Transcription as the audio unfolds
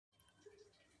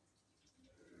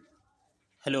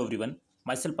Hello everyone,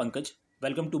 myself Pankaj.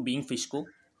 Welcome to Being Fishco.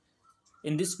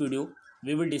 In this video,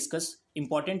 we will discuss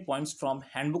important points from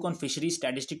Handbook on Fisheries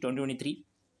Statistic 2023.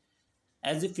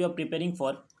 As if you are preparing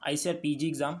for ICR PG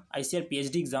exam, ICR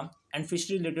PhD exam, and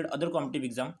fishery related other competitive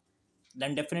exam,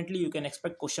 then definitely you can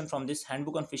expect question from this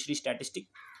Handbook on Fisheries Statistic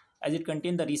as it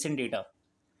contains the recent data.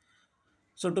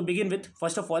 So to begin with,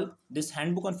 first of all, this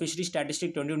Handbook on Fisheries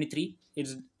Statistic 2023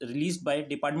 is released by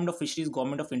Department of Fisheries,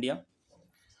 Government of India.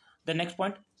 The next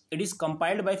point, it is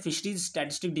compiled by Fisheries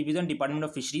Statistic Division, Department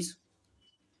of Fisheries.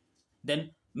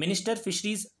 Then Minister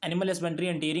Fisheries, Animal Husbandry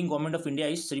and Dairying, Government of India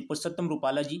is Sri Purushottam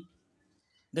Rupala ji.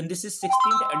 Then this is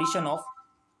 16th edition of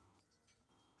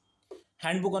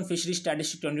Handbook on Fisheries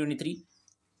Statistic 2023.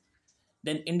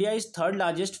 Then India is third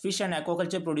largest fish and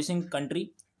aquaculture producing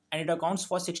country and it accounts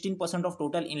for 16% of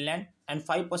total inland and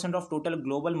 5% of total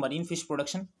global marine fish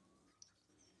production.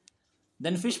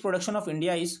 Then fish production of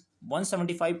India is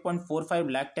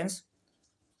 175.45 lakh tons,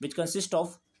 which consists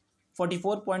of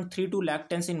 44.32 lakh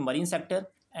tons in marine sector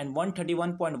and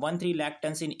 131.13 lakh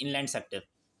tons in inland sector.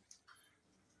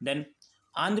 Then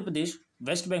Andhra Pradesh,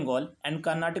 West Bengal and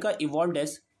Karnataka evolved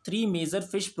as three major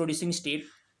fish producing states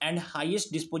and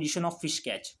highest disposition of fish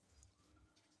catch.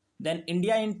 Then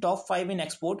India in top 5 in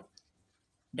export,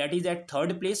 that is at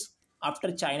third place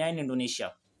after China and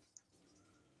Indonesia.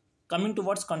 Coming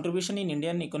towards contribution in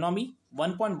Indian economy,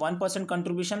 1.1%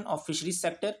 contribution of fisheries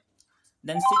sector,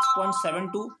 then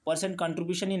 6.72%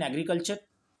 contribution in agriculture.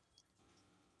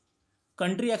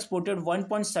 Country exported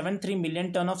 1.73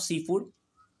 million ton of seafood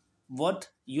worth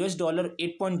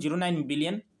 $8.09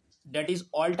 billion, that is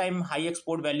all-time high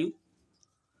export value.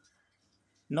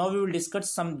 Now we will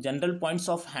discuss some general points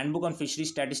of Handbook on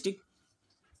Fisheries Statistic.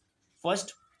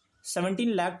 First,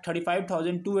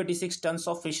 17,35,286 tons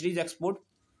of fisheries export,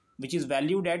 which is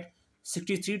valued at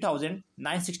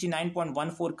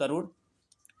 63,969.14 crore.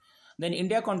 Then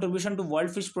India contribution to world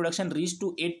fish production reached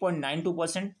to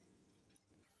 8.92%.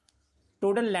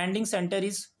 Total landing center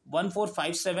is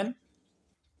 1457.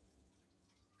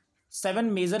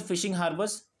 7 major fishing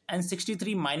harbors and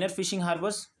 63 minor fishing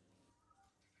harbors.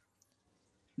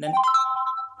 Then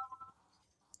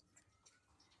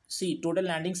see total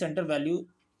landing center value,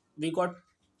 we got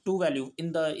two value.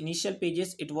 In the initial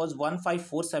pages it was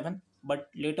 1547, but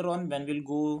later on when we'll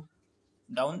go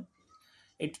down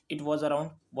it was around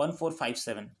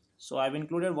 1457. So I've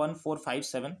included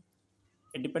 1457.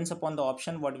 It depends upon the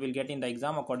option what we'll get in the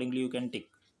exam, accordingly you can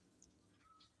tick.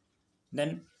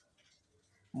 Then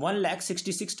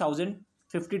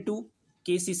 1,66,052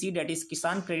 KCC, that is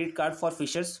Kisan Credit Card for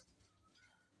fishers.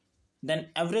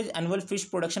 Then average annual fish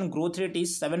production growth rate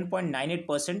is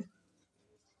 7.98%.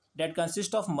 That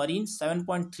consists of marine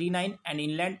 7.39 and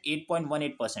inland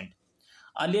 8.18%.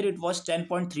 Earlier it was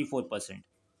 10.34%.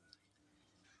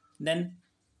 Then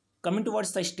coming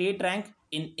towards the state rank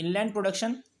in inland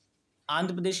production,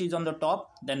 Andhra Pradesh is on the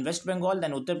top, then West Bengal,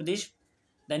 then Uttar Pradesh.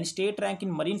 Then state rank in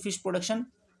marine fish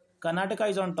production, Karnataka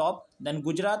is on top, then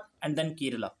Gujarat and then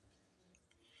Kerala.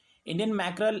 Indian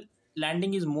mackerel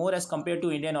landing is more as compared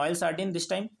to Indian oil sardine this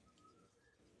time.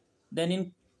 Then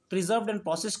in preserved and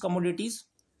processed commodities,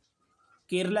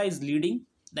 Kerala is leading,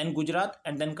 then Gujarat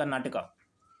and then Karnataka.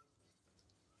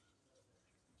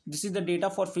 This is the data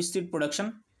for fish seed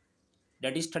production,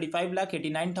 that is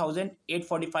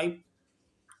 35,89,845.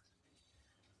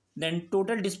 Then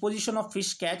total disposition of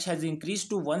fish catch has increased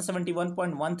to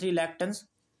 171.13 lakh tons.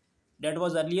 That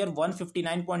was earlier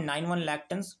 159.91 lakh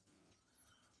tons.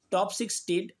 Top 6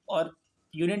 state or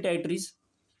union territories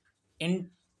in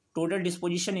total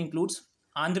disposition includes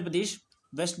Andhra Pradesh,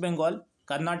 West Bengal,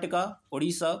 Karnataka,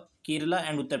 Odisha, Kerala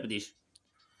and Uttar Pradesh.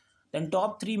 Then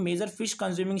top 3 major fish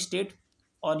consuming state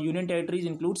or union territories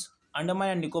includes Andaman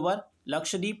and Nicobar,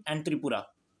 Lakshadweep and Tripura.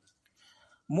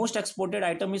 Most exported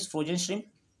item is frozen shrimp.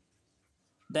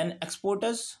 Then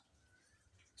exporters,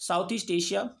 Southeast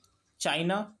Asia,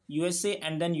 China, USA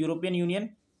and then European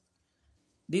Union.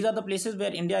 These are the places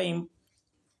where India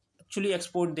actually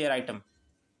export their item.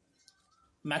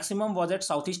 Maximum was at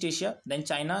Southeast Asia, then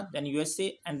China, then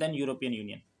USA and then European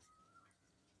Union.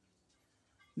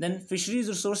 Then fisheries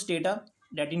resource data,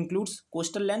 that includes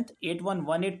coastal length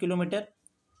 8118 km,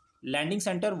 landing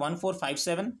center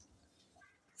 1457,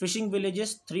 fishing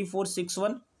villages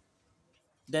 3461.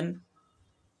 Then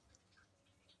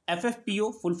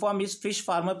FFPO full form is Fish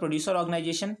Farmer Producer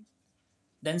Organization.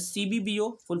 Then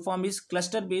CBBO full form is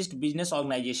Cluster Based Business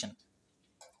Organization.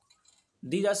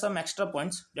 These are some extra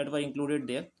points that were included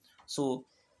there. So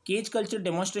cage culture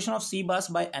demonstration of sea bass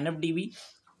by NFDB,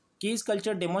 cage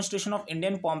culture demonstration of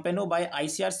Indian Pompano by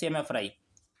ICR CMFRI.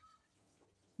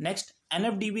 Next,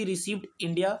 NFDB received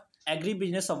India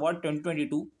Agribusiness Award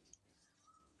 2022.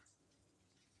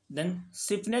 Then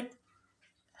SIFNet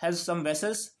has some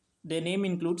vessels. Their name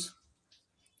includes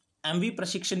MV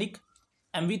Prashikshanik,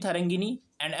 MV Tharangini,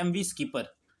 and MV Skipper.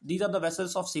 These are the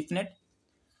vessels of SIFNet.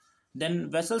 Then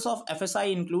vessels of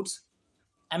FSI includes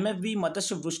MFV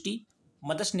Matsya Vrushti,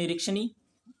 Matsya Nirikshani,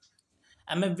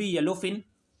 MFV Yellowfin,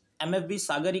 MFV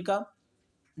Sagarika,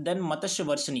 then Matsya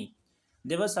Varshini.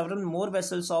 There were several more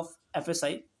vessels of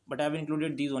FSI, but I have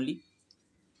included these only.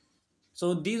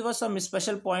 So these were some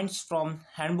special points from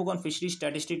Handbook on Fisheries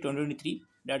Statistics 2023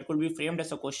 that could be framed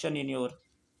as a question in your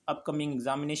upcoming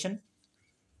examination.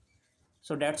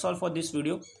 So that's all for this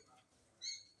video.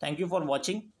 Thank you for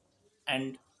watching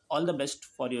and all the best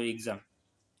for your exam.